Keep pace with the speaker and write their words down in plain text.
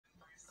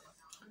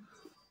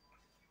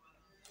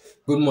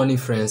Good morning,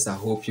 friends. I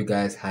hope you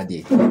guys had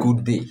a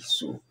good day.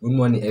 So, good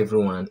morning,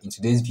 everyone. In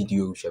today's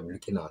video, we shall be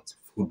looking at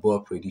football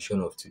prediction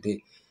of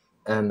today.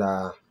 And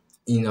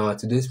in our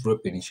today's football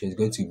prediction, it's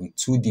going to be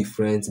two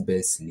different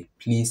best sleep.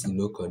 Please, in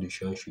no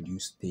condition should you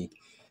take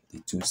the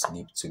two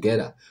sleep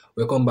together.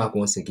 Welcome back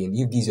once again.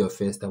 If this is your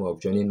first time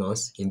of joining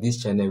us, in this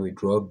channel, we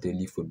drop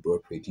daily football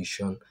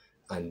prediction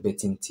and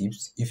betting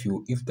tips.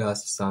 If that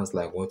sounds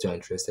like what you're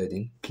interested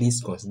in,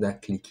 please consider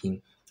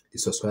clicking the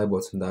subscribe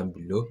button down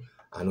below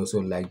and also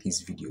like this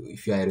video.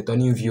 If you are a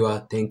returning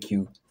viewer, thank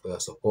you for your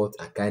support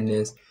and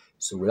kindness.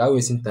 So without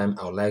wasting time,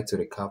 I would like to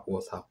recap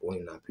what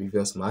happened in our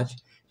previous match,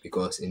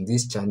 because in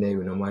this channel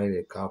we normally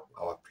recap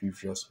our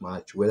previous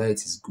match, whether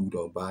it is good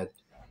or bad,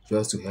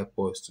 just to help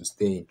us to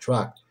stay in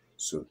track.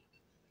 So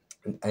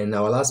in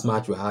our last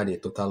match we had a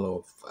total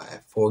of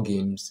 4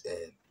 games.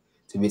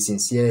 To be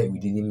sincere, we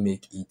didn't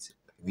make it.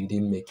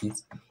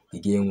 The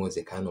game was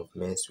a kind of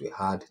mess. We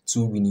had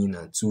 2 winning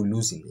and 2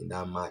 losing in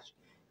that match,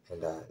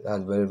 and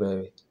that's very,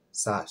 very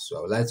sad. So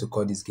I would like to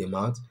call this game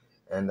out.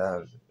 And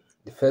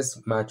the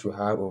first match we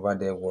have over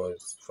there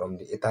was from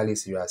the Italy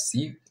Serie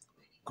C.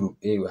 Group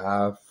A, we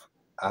have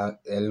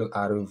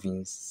LR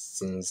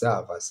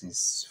Vicenza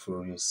versus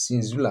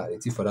Fiorentina. The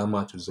team for that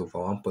match was over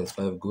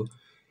 1.5 goal.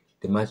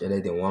 The match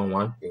ended in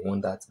 1-1. We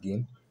won that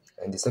game.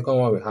 And the second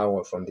one we had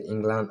was from the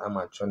England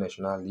Amateur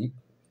National League,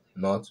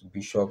 North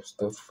Bishop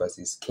Stortford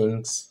versus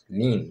Kings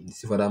Lynn. The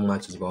team for that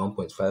match is about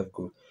 1.5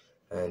 goal,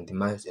 and the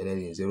match ended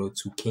in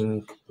 0-2.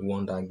 King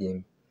won that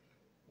game.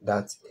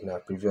 That's in our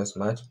previous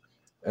match.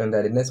 And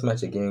the next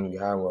match again we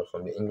had was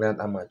from the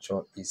England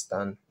Amateur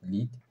Eastern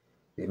League.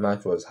 The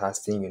match was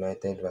Hastings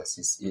United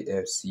versus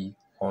AFC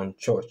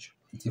Hornchurch.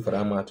 The team for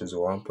that match was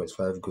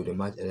 1.5 goal. The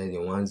match ended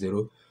in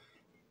 1-0.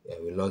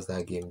 We lost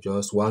that game.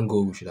 Just 1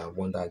 goal, we should have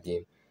won that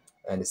game.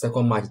 And the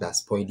second match that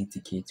spoiled the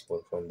ticket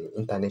was from the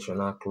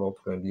international club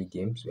friendly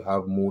games. We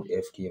have Mode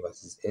FK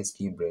versus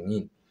SK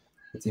Brenin.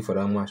 The team for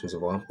that match was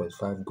over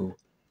 1.5 goal,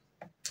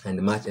 and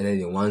the match ended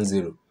in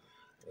 1-0.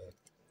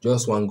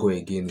 Just 1 goal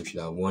again, we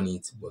should have won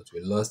it, but we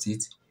lost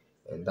it,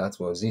 and that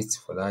was it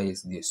for that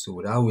yesterday. So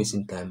without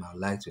wasting time, I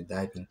would like to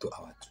dive into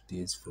our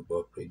today's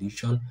football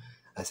prediction.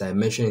 As I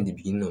mentioned in the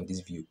beginning of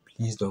this video,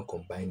 please don't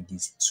combine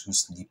these two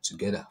sleep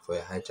together for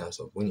a high chance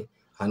of winning.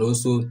 And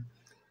also,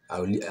 I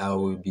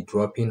will be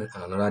dropping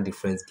another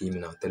different game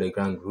in our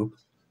Telegram group.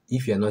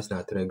 If you are not in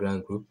our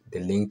Telegram group, the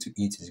link to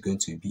it is going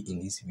to be in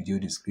this video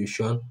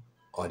description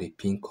or the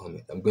pinned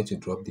comment. I'm going to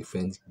drop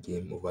different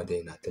game over there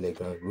in our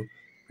Telegram group.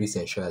 Please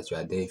ensure that you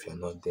are there if you are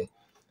not there.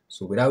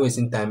 So without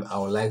wasting time, I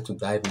would like to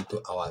dive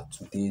into our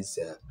today's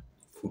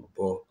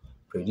football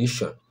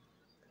prediction.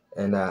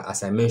 And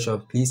as I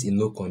mentioned, please in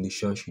no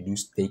condition should you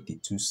take the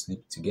two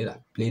sleep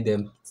together. Play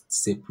them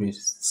separate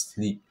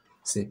sleep.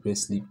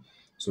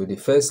 So the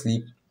first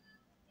sleep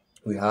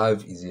we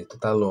have is a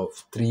total of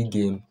 3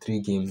 game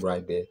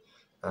right there.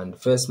 And the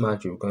first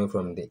match will be coming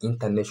from the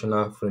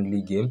international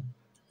friendly game.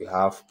 We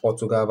have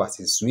Portugal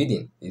versus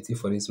Sweden. The team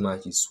for this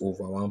match is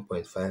over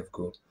 1.5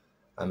 goal.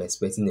 I'm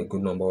expecting a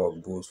good number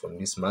of goals from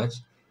this match,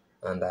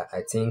 and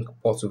I think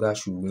Portugal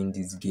should win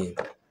this game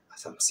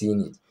as I'm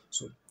seeing it.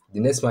 So the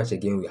next match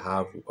again we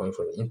have coming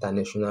from the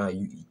international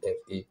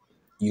UEFA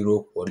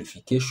Euro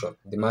qualification.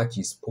 The match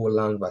is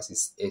Poland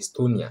versus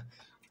Estonia.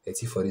 The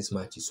team for this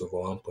match is over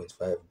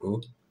 1.5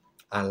 goal.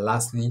 And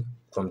lastly,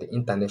 from the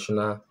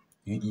international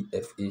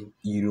UEFA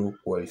Euro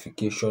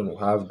qualification, we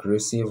have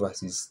Greece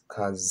versus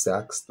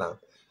Kazakhstan.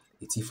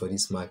 The team for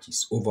this match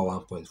is over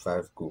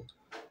 1.5 goal.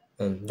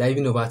 And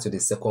diving over to the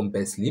second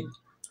best sleep,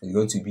 is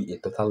going to be a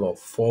total of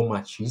 4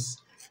 matches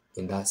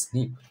in that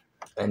sleep.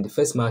 And the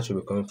first match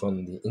will be coming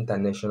from the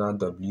international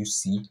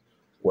WC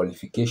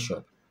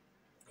qualification.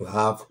 We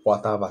have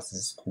Qatar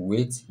versus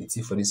Kuwait. The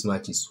team for this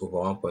match is over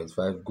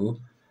 1.5 goal.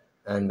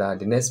 And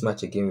the next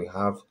match again we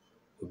have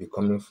will be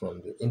coming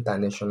from the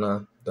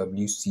international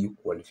WC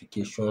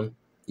qualification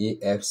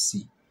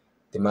AFC.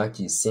 The match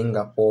is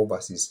Singapore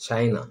versus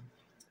China.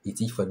 The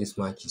team for this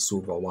match is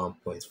over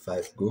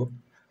 1.5 goal.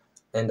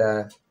 And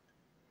the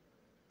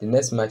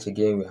next match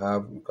again we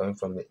have coming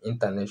from the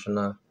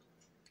international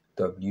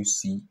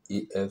WC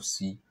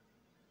AFC,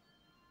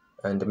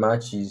 and the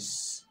match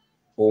is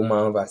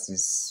Oman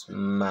versus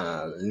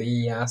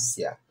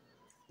Malaysia.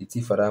 The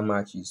team for that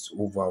match is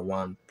over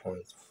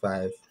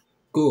 1.5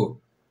 goal.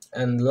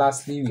 And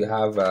lastly we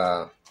have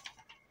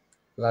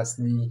it's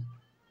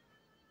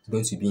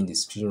going to be in the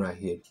screen right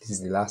here. This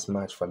is the last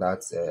match for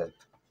that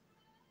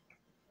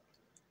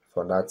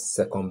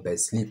second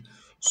best sleep.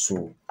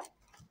 So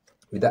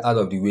with that out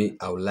of the way,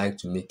 I would like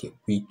to make a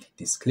quick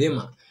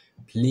disclaimer.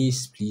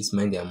 Please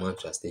mind the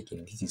amount you are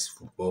taking. This is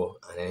football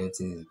and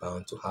anything is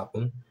bound to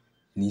happen.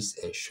 Please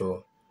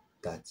ensure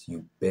that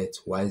you bet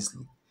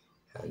wisely.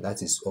 And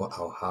that is all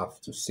I'll have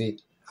to say.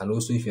 And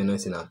also, if you're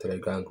not in our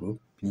Telegram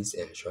group, please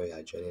ensure you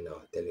are joining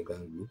our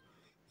Telegram group,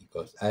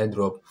 because I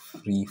drop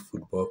free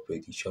football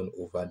prediction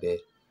over there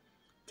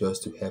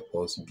just to help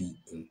us be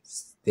in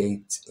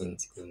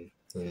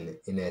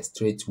a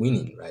straight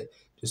winning, right?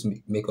 Just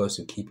make us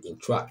to keep in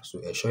track. So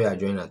ensure you are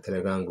joining our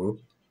Telegram group.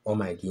 All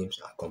my games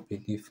are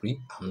completely free.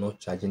 I'm not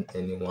charging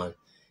anyone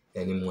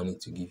any money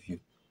to give you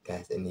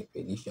guys any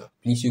prediction.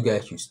 Please, you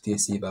guys should stay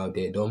safe out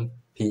there. Don't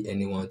pay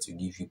anyone to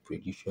give you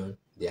prediction.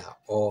 They are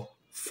all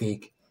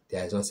fake.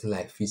 There is nothing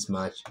like fist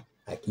match.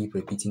 I keep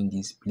repeating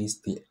this.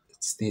 Please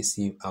stay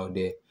safe out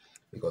there,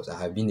 because I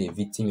have been a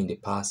victim in the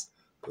past.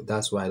 But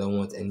that's why I don't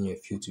want any of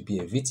you to be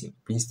a victim.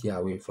 Please stay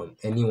away from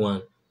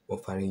anyone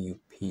offering you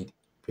paid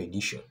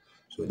prediction.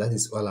 So that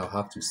is all I'll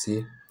have to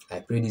say. I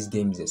pray this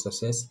game is a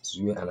success. It's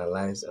well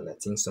analyzed, and I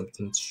think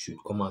something should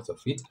come out of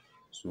it.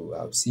 So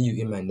I'll see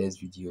you in my next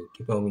video.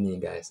 Keep on winning,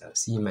 guys. I'll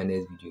see you in my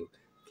next video.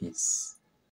 Peace.